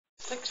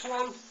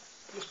6-1,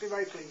 must be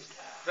very pleased.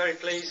 Very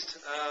pleased,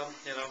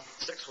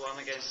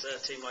 6-1 against a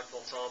team like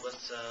Talbot,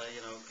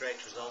 great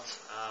result.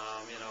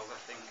 I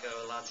think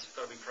the lads have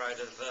got to be proud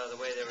of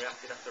the way they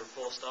reacted after a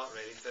poor start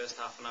really.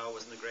 First half an hour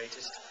wasn't the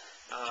greatest,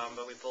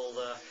 but we pulled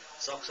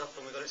socks up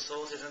and we got it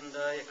sorted, and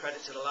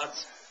credit to the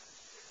lads.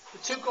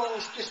 The 2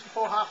 goals just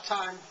before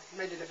half-time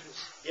made a difference.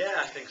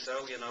 Yeah, I think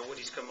so.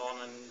 Woody's come on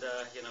and,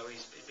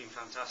 he's been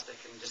fantastic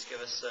and just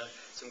give us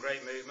some great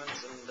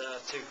movements and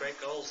 2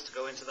 great goals to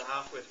go into the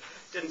half with.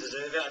 Didn't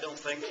deserve it, I don't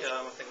think.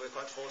 I think we were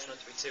quite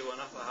fortunate to be 2-1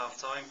 up at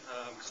half-time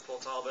because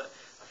Paul Talbot,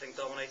 I think,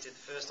 dominated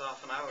the first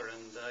half an hour,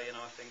 and,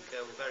 I think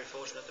we're very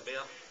fortunate to be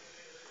up.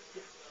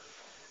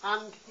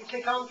 And you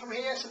kick on from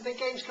here, some big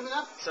games coming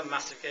up? Some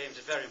massive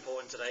games. It's very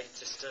important today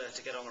just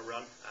to get on a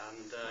run,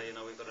 and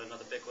we've got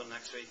another big one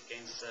next week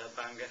against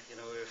Bangor.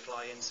 We're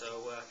flying,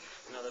 so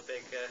another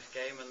big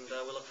game, and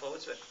we'll look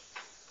forward to it.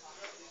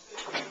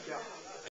 Yeah.